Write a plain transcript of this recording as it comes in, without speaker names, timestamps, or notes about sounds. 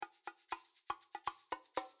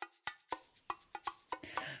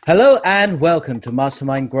Hello and welcome to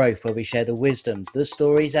Mastermind Growth, where we share the wisdom, the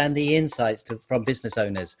stories and the insights from business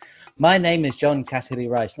owners. My name is John Cassidy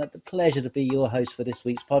Rice and I have the pleasure to be your host for this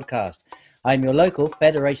week's podcast. I'm your local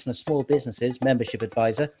Federation of Small Businesses membership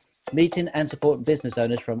advisor, meeting and supporting business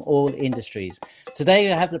owners from all industries.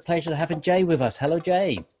 Today I have the pleasure of having Jay with us. Hello,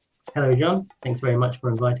 Jay. Hello, John. Thanks very much for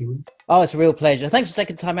inviting me. Oh, it's a real pleasure. Thanks for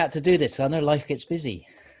taking time out to do this. I know life gets busy.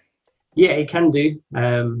 Yeah, it can do.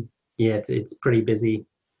 It's pretty busy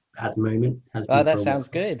at the moment. Has Oh, been for that a while. sounds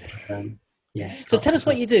good. Yeah. So tell us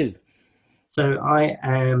what you do. So I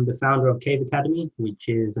am the founder of Cave Academy, which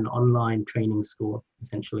is an online training school,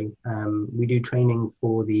 essentially. We do training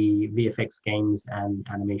for the VFX games and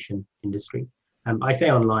animation industry. I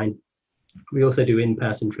say online. We also do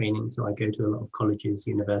in-person training. So I go to a lot of colleges,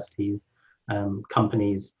 universities,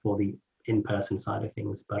 companies for the in-person side of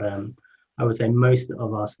things. But I would say most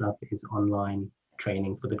of our stuff is online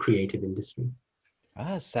training for the creative industry.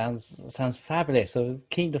 Ah, sounds fabulous. So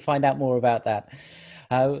keen to find out more about that.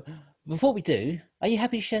 Uh, Before we do, are you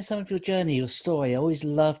happy to share some of your journey, your story? I always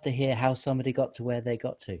love to hear how somebody got to where they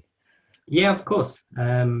got to. Yeah, of course.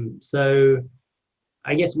 So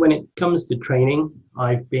I guess when it comes to training,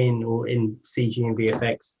 or in CG and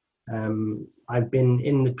VFX, I've been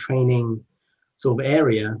in the training sort of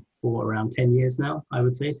area for around 10 years now, I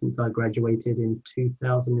would say, since I graduated in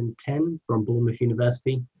 2010 from Bournemouth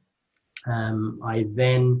University. I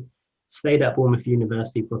then stayed at Bournemouth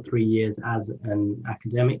University for 3 years as an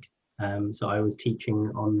academic. So I was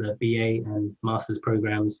teaching on the BA and master's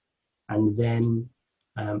programs. And then,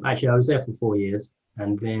 actually, I was there for 4 years.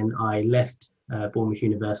 And then I left Bournemouth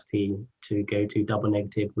University to go to Double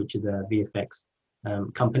Negative, which is a VFX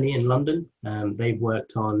company in London. They've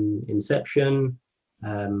worked on Inception,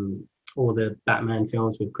 all the Batman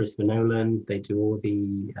films with Christopher Nolan. They do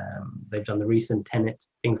they've done the recent Tenet,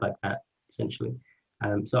 things like that, essentially.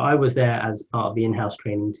 So I was there as part of the in-house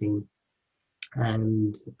training team,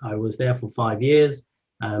 and I was there for 5 years.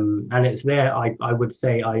 And it's there, I would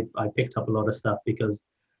say I picked up a lot of stuff because,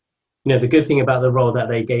 the good thing about the role that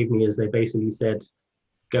they gave me is they basically said,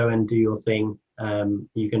 go and do your thing.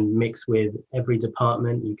 You can mix with every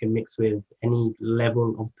department. You can mix with any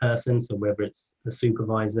level of person. So whether it's a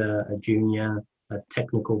supervisor, a junior, a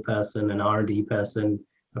technical person, an R&D person,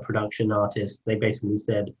 a production artist, they basically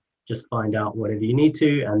said, just find out whatever you need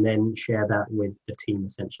to and then share that with the team,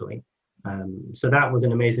 essentially. So that was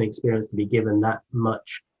an amazing experience to be given that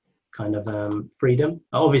much kind of freedom.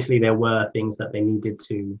 Obviously, there were things that they needed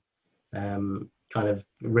to kind of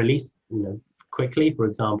release, quickly. For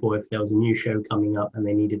example, if there was a new show coming up and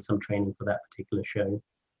they needed some training for that particular show,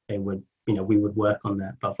 they would, we would work on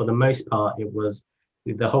that. But for the most part, it was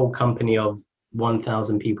the whole company of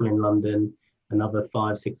 1,000 people in London, another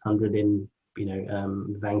 500-600 in,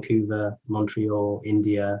 Vancouver, Montreal,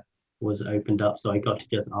 India was opened up. So I got to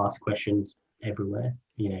just ask questions everywhere.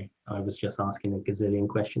 I was just asking a gazillion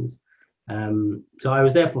questions. So I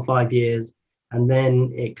was there for 5 years, and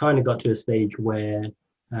then it kind of got to a stage where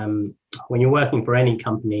when you're working for any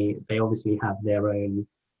company, they obviously have their own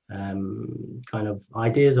kind of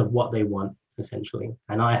ideas of what they want, essentially.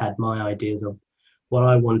 And I had my ideas of what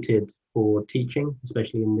I wanted for teaching,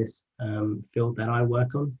 especially in this field that I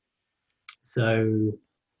work on. So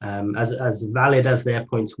as valid as their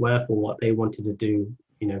points were for what they wanted to do,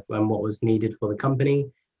 and what was needed for the company,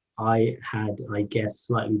 I had, I guess,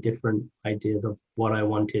 slightly different ideas of what I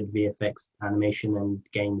wanted VFX animation and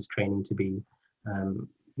games training to be.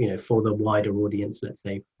 For the wider audience, let's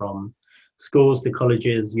say from schools to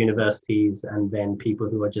colleges, universities, and then people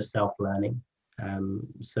who are just self-learning.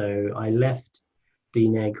 So I left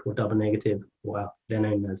DNEG or Double Negative, well, they're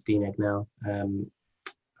known as DNEG now,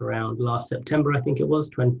 around last September, I think it was,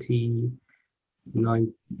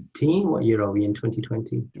 2019. What year are we in?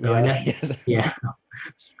 2020. So I left, yes. yeah,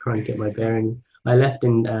 just trying to get my bearings. I left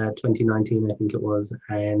in 2019, I think it was,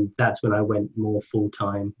 and that's when I went more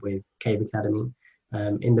full-time with Cave Academy.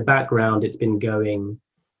 In the background, it's been going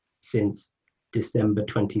since December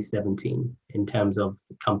 2017 in terms of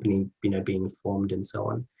the company, being formed and so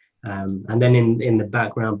on. And then in the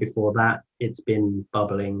background before that, it's been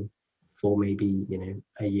bubbling for maybe,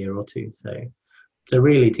 a year or two. So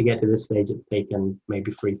really to get to this stage, it's taken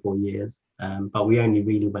maybe 3-4 years. But we only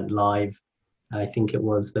really went live, I think it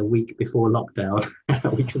was the week before lockdown,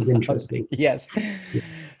 which was interesting. Yes.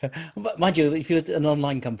 But mind you, if you're an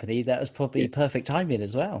online company, that was probably perfect timing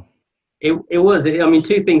as well. It was. I mean,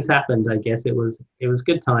 two things happened. I guess it was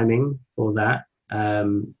good timing for that.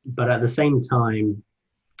 But at the same time,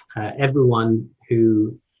 everyone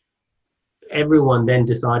everyone then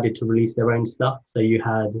decided to release their own stuff. So you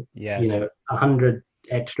had, Yes. 100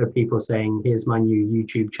 extra people saying, here's my new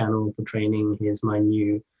YouTube channel for training, here's my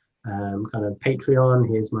new kind of Patreon,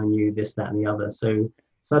 here's my new this, that, and the other. So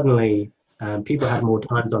suddenly people had more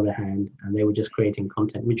times on their hand, and they were just creating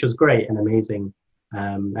content, which was great and amazing.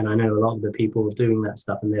 And I know a lot of the people doing that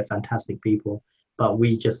stuff, and they're fantastic people, but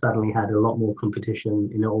we just suddenly had a lot more competition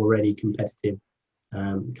in an already competitive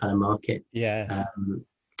kind of market. Yes.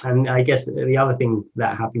 And I guess the other thing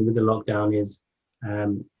that happened with the lockdown is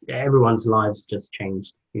everyone's lives just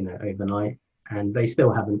changed, overnight, and they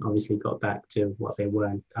still haven't obviously got back to what they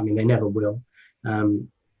were. I mean, they never will.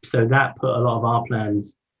 So that put a lot of our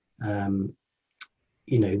plans,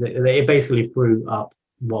 it basically threw up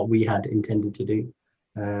what we had intended to do.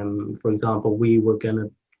 For example, we were going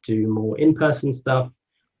to do more in-person stuff.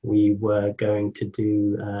 We were going to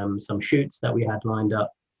do some shoots that we had lined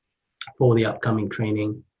up for the upcoming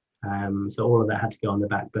training. So all of that had to go on the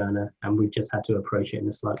back burner, and we just had to approach it in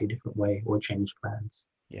a slightly different way or change plans.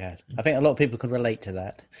 Yes, I think a lot of people can relate to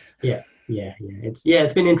that. Yeah.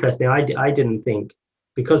 It's been interesting. I didn't think,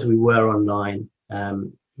 because we were online,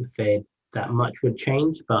 that much would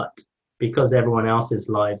change, but because everyone else's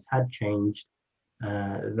lives had changed,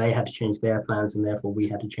 they had to change their plans, and therefore we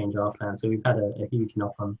had to change our plans. So we've had a huge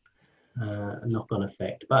knock-on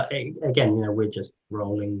effect. But again, we're just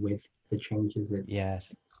rolling with the changes.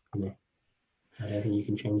 Yes. I don't think you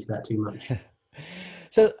can change that too much.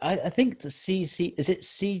 So I think the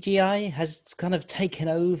CGI has kind of taken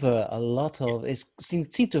over a lot of it. Seems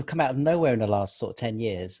to have come out of nowhere in the last sort of 10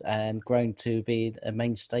 years and grown to be a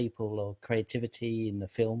main staple of creativity in the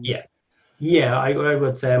films. Yeah, I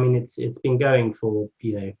would say, I mean, it's been going for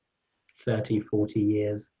 30, 40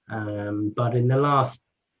 years, but in the last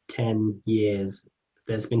 10 years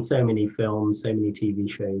there's been so many films, so many TV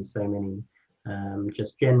shows, so many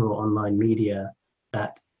just general online media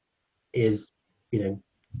that is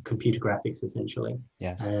computer graphics essentially.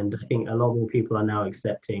 Yes. And I think a lot more people are now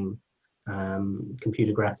accepting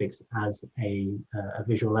computer graphics as a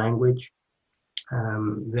visual language.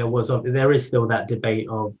 There is still that debate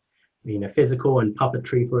of physical and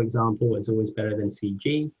puppetry, for example, is always better than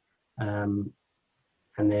CG, and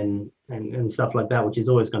stuff like that, which is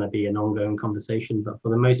always going to be an ongoing conversation. But for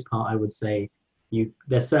the most part, I would say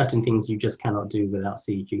there's certain things you just cannot do without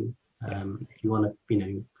CG. If you want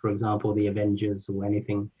to, for example, the Avengers or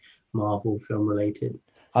anything Marvel film related.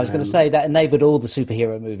 I was going to say that enabled all the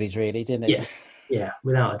superhero movies, really, didn't it? Yeah,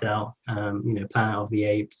 without a doubt. Planet of the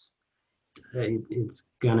Apes. It's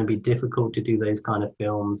going to be difficult to do those kind of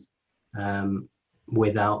films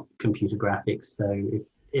without computer graphics. So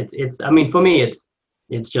it's. I mean, for me, it's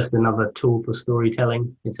just another tool for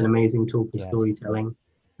storytelling. It's an amazing tool for storytelling.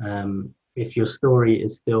 If your story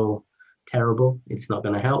is still terrible, it's not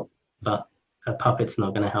going to help. But a puppet's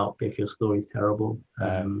not going to help if your story's terrible.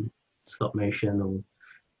 Stop motion or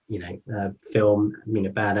film,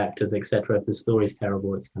 bad actors, etc. If the story's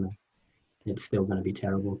terrible, it's still going to be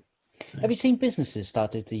terrible. Have you seen businesses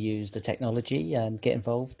started to use the technology and get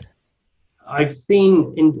involved? I've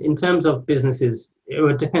seen in terms of businesses,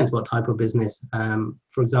 it depends what type of business.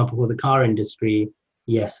 For example, for the car industry,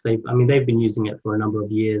 yes, they've been using it for a number of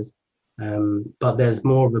years. But there's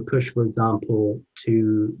more of a push, for example,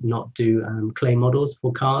 to not do clay models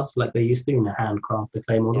for cars like they used to, handcraft the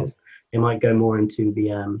clay models. Yes. They might go more into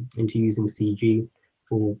into using CG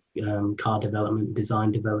for car development,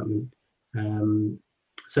 design development.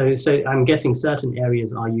 So I'm guessing certain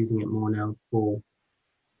areas are using it more now for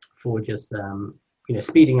just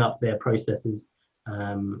speeding up their processes.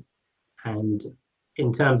 And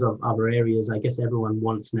in terms of other areas, I guess everyone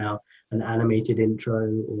wants now an animated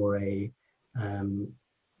intro or a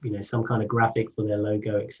some kind of graphic for their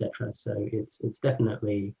logo, etc. So it's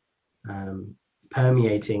definitely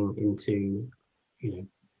permeating into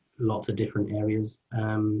lots of different areas.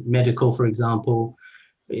 Medical, for example,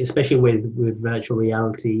 especially with virtual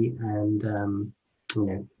reality and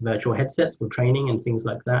virtual headsets for training and things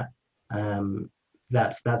like that.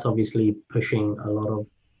 That's obviously pushing a lot of,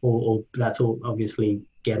 or that's obviously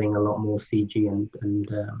getting a lot more CG and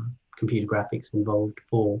computer graphics involved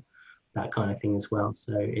for that kind of thing as well.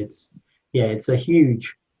 So it's a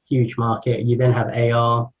huge market. You then have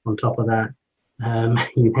AR on top of that.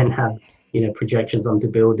 You then have projections onto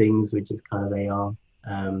buildings, which is kind of AR.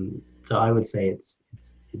 So I would say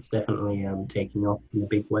it's definitely taking off in a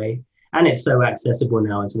big way, and it's so accessible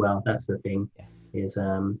now as well. That's the thing, is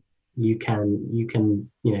you can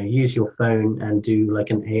use your phone and do like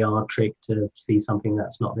an AR trick to see something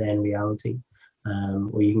that's not there in reality,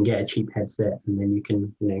 or you can get a cheap headset and then you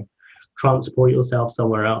can transport yourself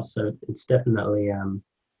somewhere else. So it's definitely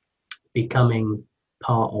becoming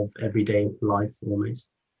part of everyday life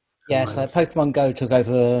almost. Yeah, it's like Pokemon Go took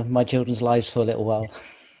over my children's lives for a little while.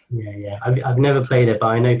 Yeah. I've never played it, but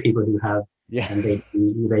I know people who have, Yeah. and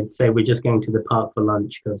they'd say we're just going to the park for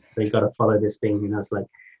lunch because they got to follow this thing, and I was like,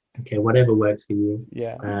 okay, whatever works for you.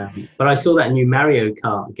 Yeah. But I saw that new Mario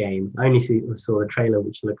Kart game. I only saw a trailer,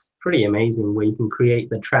 which looks pretty amazing, where you can create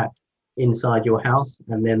the track inside your house,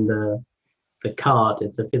 and then the cart,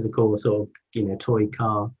 it's a physical sort of toy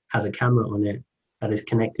car, has a camera on it that is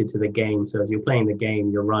connected to the game. So as you're playing the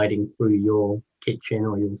game, you're riding through your kitchen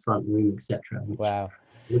or your front room, etc. Wow.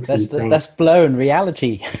 Looks insane. That's blowing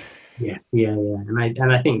reality. Yes, yeah. And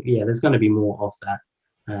I think there's going to be more of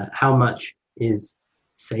that. How much is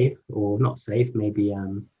safe or not safe? Maybe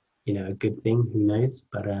a good thing. Who knows?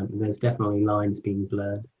 But there's definitely lines being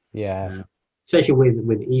blurred. Yeah. Especially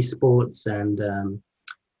with esports and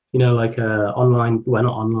like online, well,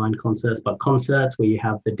 not online concerts, but concerts where you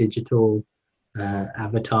have the digital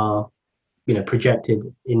avatar projected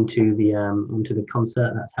into the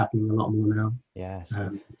concert. That's happening a lot more now. Yes.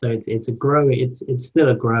 So it's still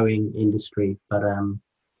a growing industry, but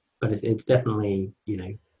it's definitely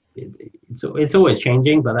it's always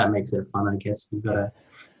changing, but that makes it fun, I guess. You've got to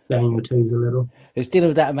stay on your toes a little. It's dealing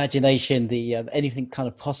with that imagination, the anything kind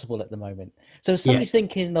of possible at the moment. So if somebody's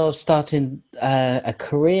thinking of starting a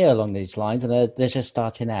career along these lines, and they're just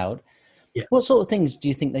starting out, what sort of things do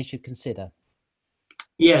you think they should consider?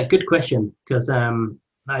 Yeah, good question. Because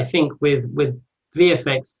I think with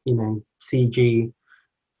VFX, CG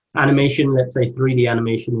animation, let's say 3D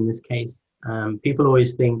animation in this case, people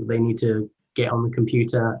always think they need to get on the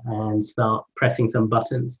computer and start pressing some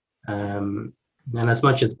buttons. And as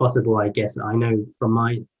much as possible, I guess, I know from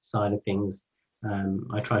my side of things,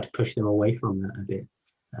 I try to push them away from that a bit.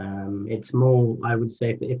 It's more, I would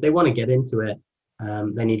say, if they want to get into it,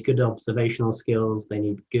 they need good observational skills. They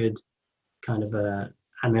need good kind of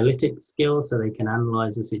analytic skills, so they can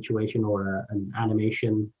analyze a situation or an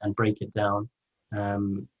animation and break it down.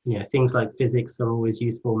 Things like physics are always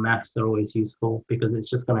useful, maths are always useful, because it's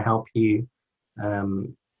just going to help you.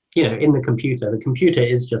 In the computer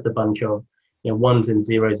is just a bunch of ones and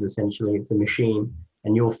zeros. Essentially, it's a machine,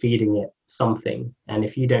 and you're feeding it something. And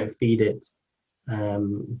if you don't feed it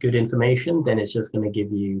good information, then it's just going to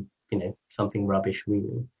give you something rubbish,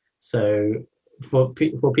 really. So for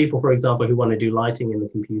people, for example, who want to do lighting in the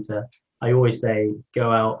computer, I always say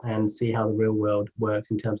go out and see how the real world works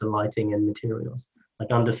in terms of lighting and materials. Like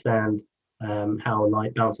understand how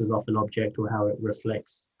light bounces off an object, or how it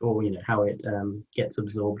reflects, or how it gets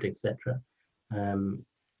absorbed, etc.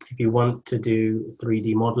 If you want to do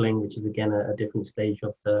 3D modeling, which is again a different stage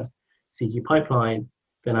of the CG pipeline,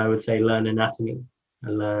 then I would say learn anatomy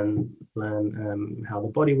and learn how the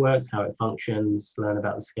body works, how it functions, learn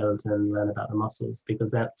about the skeleton, learn about the muscles, because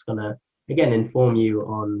that's going to again inform you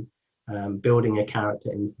on building a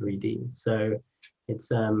character in 3D. So it's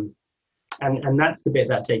and that's the bit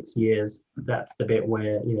that takes years. That's the bit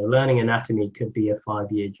where learning anatomy could be a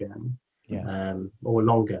 5-year journey, or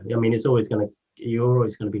longer. I mean, you're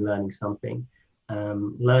always going to be learning something.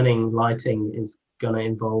 Learning lighting is going to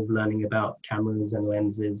involve learning about cameras and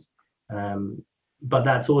lenses, but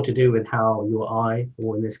that's all to do with how your eye,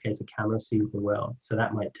 or in this case a camera, sees the world. So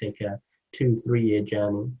that might take a 2-3 year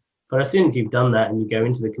journey. But as soon as you've done that and you go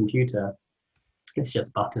into the computer, it's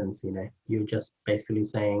just buttons. You're just basically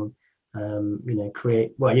saying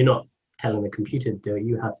create, well, you're not telling the computer to do it,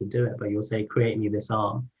 you have to do it, but you'll say create me this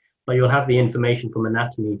arm. But you'll have the information from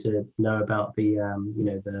anatomy to know about the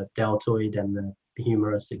the deltoid and the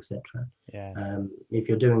humerus, etc. If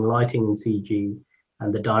you're doing lighting in CG,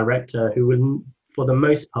 and the director, who will, for the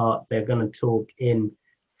most part, they're going to talk in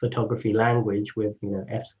photography language with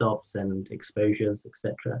f-stops and exposures,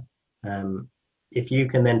 etc. If you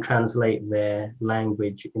can then translate their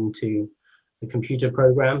language into the computer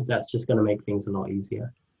program, that's just going to make things a lot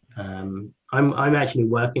easier. I'm actually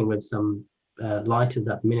working with some lighters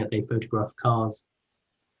at the minute. They photograph cars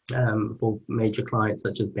for major clients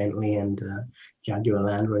such as Bentley and Jaguar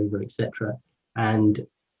Land Rover, etc. And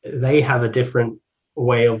they have a different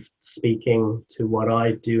way of speaking to what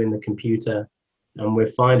I do in the computer, and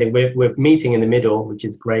we're finding we're meeting in the middle, which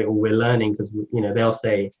is great. Or we're learning, because they'll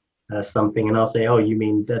say something and I'll say, oh, you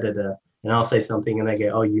mean da da da, and I'll say something and they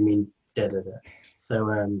go, oh, you mean da da da.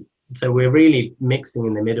 So we're really mixing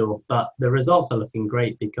in the middle, but the results are looking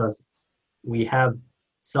great, because we have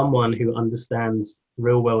someone who understands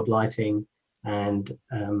real world lighting and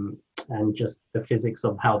just the physics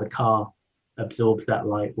of how the car absorbs that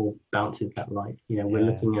light or bounces that light. We're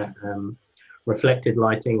looking at reflected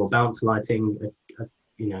lighting or bounce lighting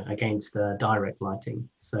against direct lighting.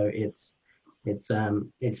 So it's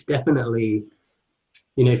definitely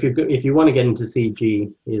if you want to get into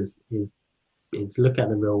CG, is look at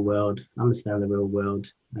the real world, understand the real world,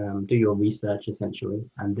 do your research essentially,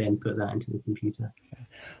 and then put that into the computer.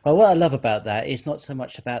 Well, what I love about that is not so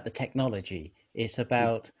much about the technology. It's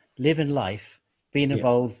about living life, being Yeah.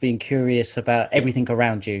 involved, being curious about Yeah. everything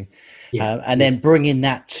around you, Yes. and then bringing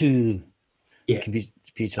that to the Yeah.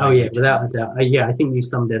 computer Oh yeah, language. without a doubt. Yeah, I think you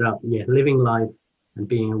summed it up. Yeah, living life and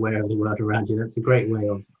being aware of the world around you. That's a great way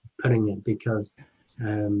of putting it because,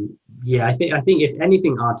 yeah, I think if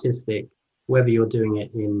anything artistic, whether you're doing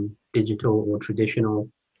it in digital or traditional,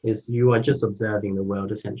 is you are just observing the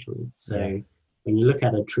world essentially. Yeah, So when you look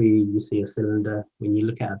at a tree, you see a cylinder. When you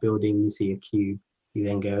look at a building, you see a cube. You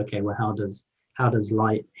then go, okay, well, how does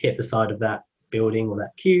light hit the side of that building or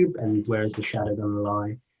that cube, and where is the shadow going to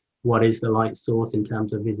lie? What is the light source in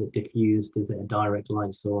terms of, is it diffused, is it a direct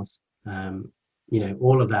light source?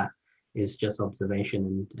 All of that is just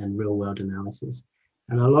observation and real world analysis.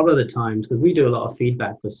 And a lot of the times, because we do a lot of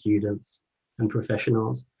feedback for students and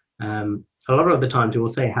professionals, a lot of the times we will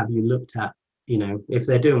say, have you looked at, if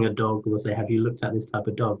they're doing a dog, we'll say, have you looked at this type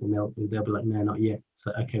of dog? And they'll be like, no, not yet.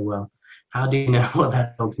 So, okay, well, how do you know what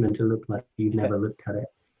that dog's meant to look like? You've never looked at it.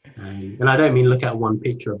 And I don't mean look at one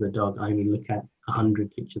picture of the dog. I mean look at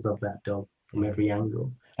 100 pictures of that dog from every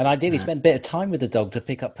angle. and ideally Uh, spend a bit of time with the dog to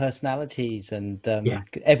pick up personalities, and yeah,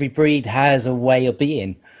 every breed has a way of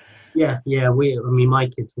being. yeah. I mean, my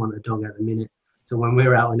kids want a dog at the minute. So when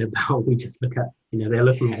we're out and about, we just look at, they're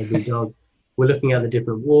looking at every dog. We're looking at the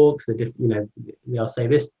different walks. They'll say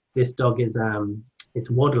this dog is it's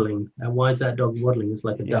waddling. Why is that dog waddling? It's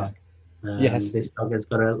like a Yeah. duck. Yes. This dog has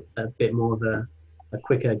got a bit more of a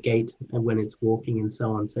quicker gait when it's walking and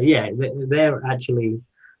so on. So yeah, they're actually,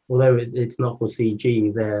 although it's not for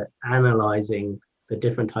CG, they're analyzing the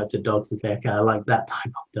different types of dogs and say, okay, I like that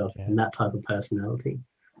type of dog Yeah. and that type of personality.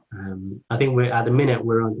 I think we're at the minute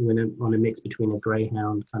we're on a mix between a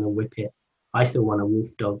greyhound kind of whippet. I still want a wolf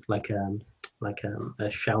dog, like a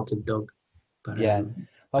shouted dog, but Yeah.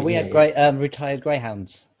 Well, we yeah, had great retired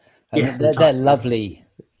greyhounds, and yeah, they're retired. lovely,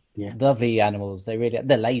 Yeah. lovely animals. They're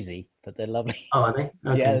lazy, but they're lovely. Oh, are they?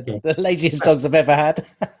 Okay, Yeah, okay. the laziest dogs I've ever had.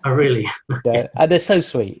 Oh, really? Yeah, and they're so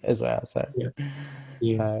sweet as well. So Yeah,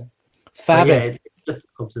 yeah. uh, But yeah, fabulous. it's just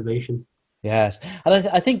observation. Yes, and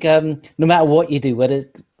I think no matter what you do, whether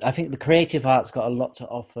I think the creative arts got a lot to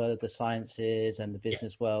offer the sciences and the Yeah,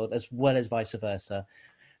 business world, as well as vice versa.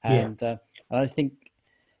 yeah, And I think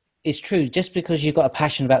it's true. Just because you've got a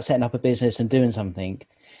passion about setting up a business and doing something,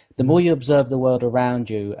 the more mhm, you observe the world around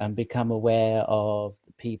you and become aware of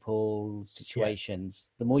people, yeah, situations,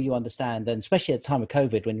 the more you understand. And especially at the time of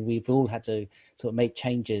COVID, when we've all had to sort of make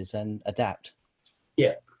changes and adapt.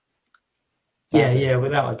 yeah, yeah, Fabulous. yeah.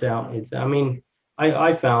 Without a doubt, it's. I mean,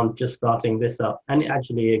 I found just starting this up, and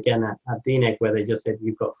actually again at DNEG where they just said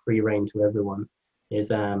you've got free reign to everyone,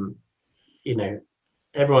 is you know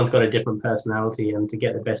everyone's got a different personality, and to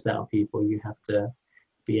get the best out of people, you have to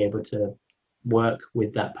be able to work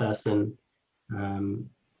with that person. Um,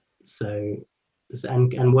 so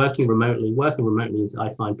and working remotely is,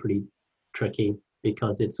 I find, pretty tricky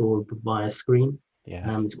because it's all via screen.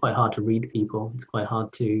 Yes. It's quite hard to read people. It's quite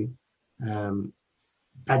hard to um,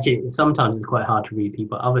 actually, sometimes it's quite hard to read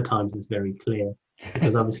people. Other times it's very clear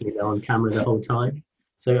because obviously they're on camera the whole time.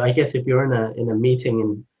 So I guess if you're in a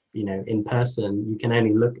meeting in person, you can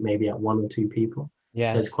only look maybe at one or two people.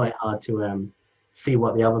 So it's Yes. quite hard to see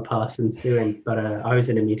what the other person's doing. But I was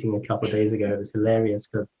in a meeting a couple of days ago. It was hilarious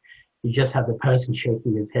because you just have the person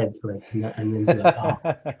shaking his head like, and then be like, oh,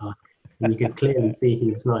 God. And you could clearly see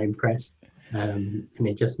he was not impressed. And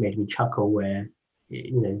it just made me chuckle where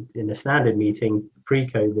in a standard meeting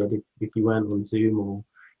pre-COVID, if you weren't on Zoom or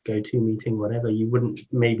GoToMeeting, whatever, you wouldn't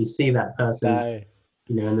maybe see that person, No.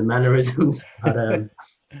 and the mannerisms. But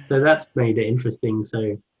so that's made it interesting.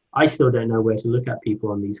 So I still don't know where to look at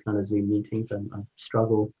people on these kind of Zoom meetings, and I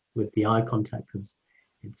struggle with the eye contact because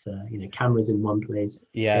it's cameras in one place,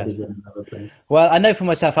 head is Yes. in another place. Well, I know for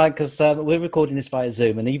myself, because we're recording this via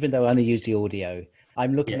Zoom, and even though I only use the audio,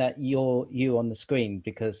 I'm Yeah, looking at you on the screen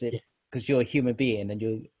yeah, because you're a human being, and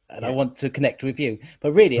I yeah, want to connect with you.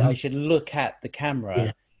 But really, I mhm, should look at the yeah,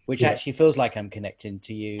 camera, which yeah, actually feels like I'm connecting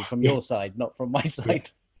to you from yeah, your side, not from my yeah. side.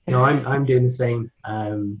 No, I'm doing the same.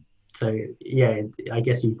 So yeah, I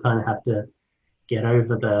guess you kind of have to get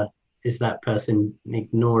over the, is that person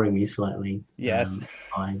ignoring me slightly? Yes.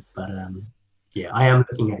 Fine, but yeah, I am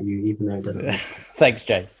looking at you even though it doesn't look like. Thanks,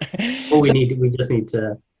 Jay. All So, we just need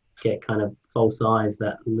to get kind of false eyes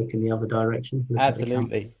that look in the other direction, look at the camera.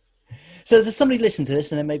 absolutely. So there's somebody listening to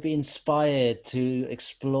this and they may be inspired to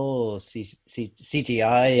explore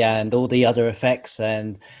CGI and all the other effects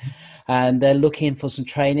and they're looking for some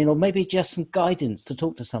training or maybe just some guidance to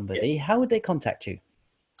talk to somebody, how would they contact you?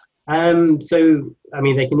 So, I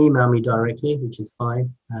mean, they can email me directly, which is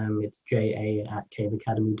fine. It's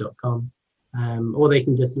ja@caveacademy.com. Or they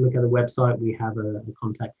can just look at the website. We have a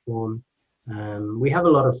contact form. We have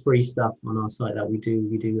a lot of free stuff on our site that we do.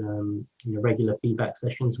 We do regular feedback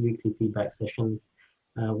sessions, weekly feedback sessions.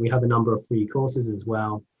 We have a number of free courses as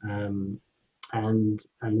well. And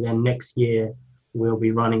then next year, we'll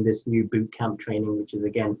be running this new boot camp training, which is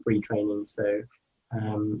again free training. So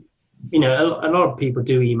a lot of people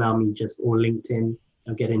do email me or LinkedIn.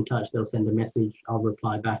 They'll get in touch. They'll send a message. I'll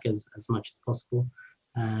reply back as much as possible.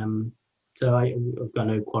 So I've got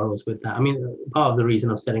no quarrels with that. I mean, part of the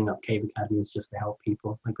reason of setting up Cave Academy is just to help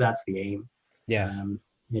people. Like, that's the aim. Yes.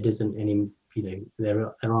 It isn't any,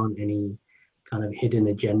 there aren't any kind of hidden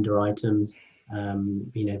agenda items.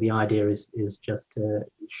 The idea is just to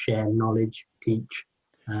share knowledge, teach,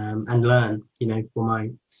 and learn. For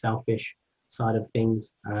my selfish side of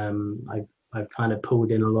things, I've kind of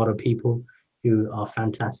pulled in a lot of people who are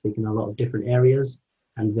fantastic in a lot of different areas,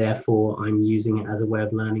 and therefore I'm using it as a way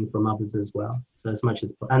of learning from others as well. So as much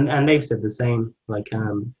as, and they've said the same, like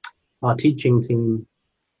our teaching team,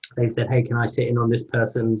 they've said, hey, can I sit in on this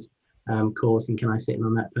person's course, and can I sit in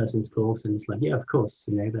on that person's course? And it's like, yeah, of course,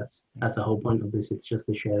 that's the whole point of this. It's just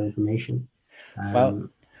to share information. Well,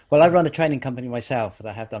 I run a training company myself, that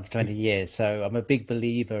I have done for 20 years. So I'm a big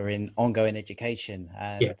believer in ongoing education,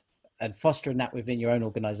 and fostering that within your own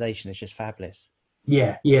organization is just fabulous.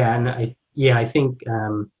 Yeah. And I think,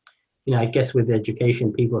 I guess with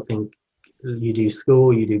education, people think you do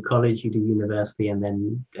school, you do college, you do university, and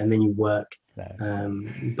then you work. No.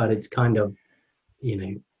 But it's kind of,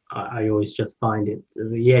 I always just find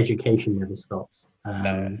the education never stops.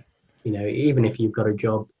 No. Even if you've got a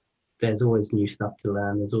job, there's always new stuff to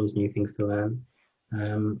learn. There's always new things to learn.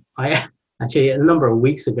 I actually, a number of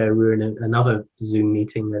weeks ago, we were in another Zoom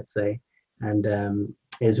meeting, let's say, and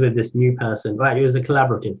it was with this new person. Right, it was a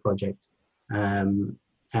collaborative project, and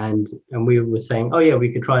we were saying, oh yeah,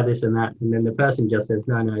 we could try this and that, and then the person just says,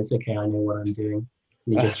 no, it's okay, I know what I'm doing,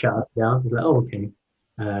 and he just shut us down. He's like, oh, okay.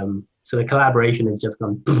 So the collaboration had just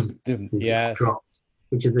gone, yes, dropped,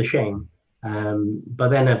 which is a shame. But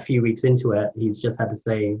then a few weeks into it, he's just had to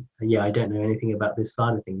say, yeah, I don't know anything about this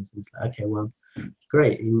side of things. And it's like, okay, well,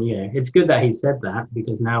 great. And, it's good that he said that,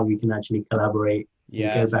 because now we can actually collaborate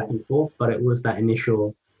and go back and forth. But it was that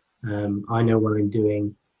initial, I know what I'm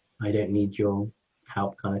doing, I don't need your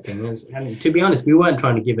help kind of thing. And to be honest, we weren't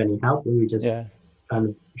trying to give any help. We were just kind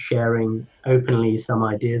of sharing openly some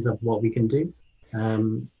ideas of what we can do.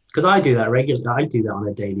 Because I do that regularly. I do that on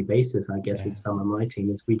a daily basis, I guess, with some of my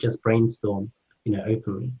team. Is we just brainstorm,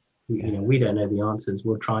 openly. We don't know the answers.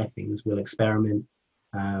 We'll try things. We'll experiment.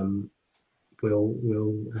 We'll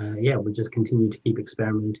just continue to keep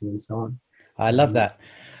experimenting and so on. I love that.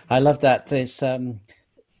 It's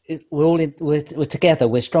we're together.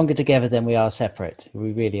 We're stronger together than we are separate.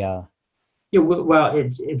 We really are. Yeah. Well,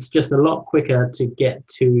 it's just a lot quicker to get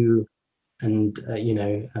to, and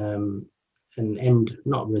an end,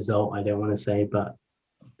 not result, I don't want to say, but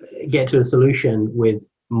get to a solution with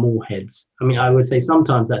more heads. I mean, I would say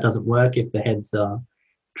sometimes that doesn't work if the heads are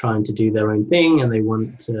trying to do their own thing and they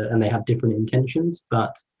have different intentions.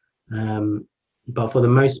 But for the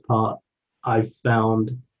most part, I've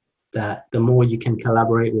found that the more you can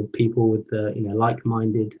collaborate with people with the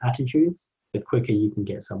like-minded attitudes, the quicker you can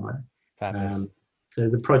get somewhere. So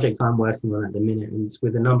the projects I'm working on at the minute is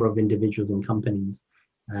with a number of individuals and companies.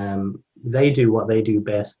 They do what they do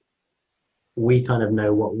best. We kind of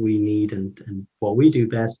know what we need and what we do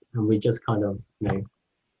best, and we just kind of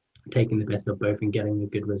taking the best of both and getting a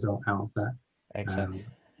good result out of that. Excellent.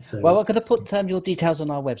 Well, we're going to put your details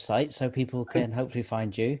on our website so people can hopefully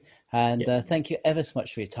find you. And thank you ever so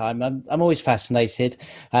much for your time. I'm always fascinated,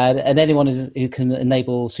 and anyone who can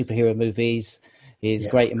enable superhero movies is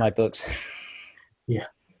great in my books. Yeah.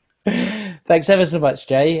 Thanks ever so much,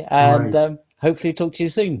 Jay, and hopefully talk to you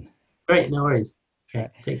soon. Great, no worries. Okay,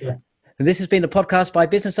 take care. And this has been a podcast by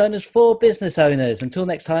business owners for business owners. Until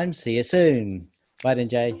next time, see you soon. Bye then,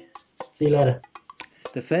 Jay. See you later.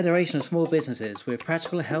 The Federation of Small Businesses, with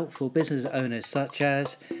practical help for business owners such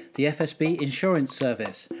as the FSB Insurance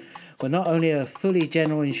Service. We're not only a fully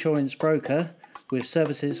general insurance broker with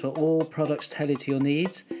services for all products tailored to your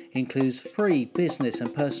needs, includes free business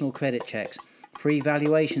and personal credit checks, free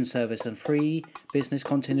valuation service and free business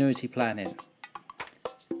continuity planning.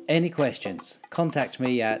 Any questions? Contact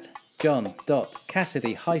me at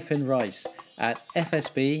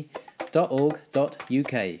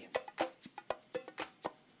john.cassidy-rice@fsb.org.uk.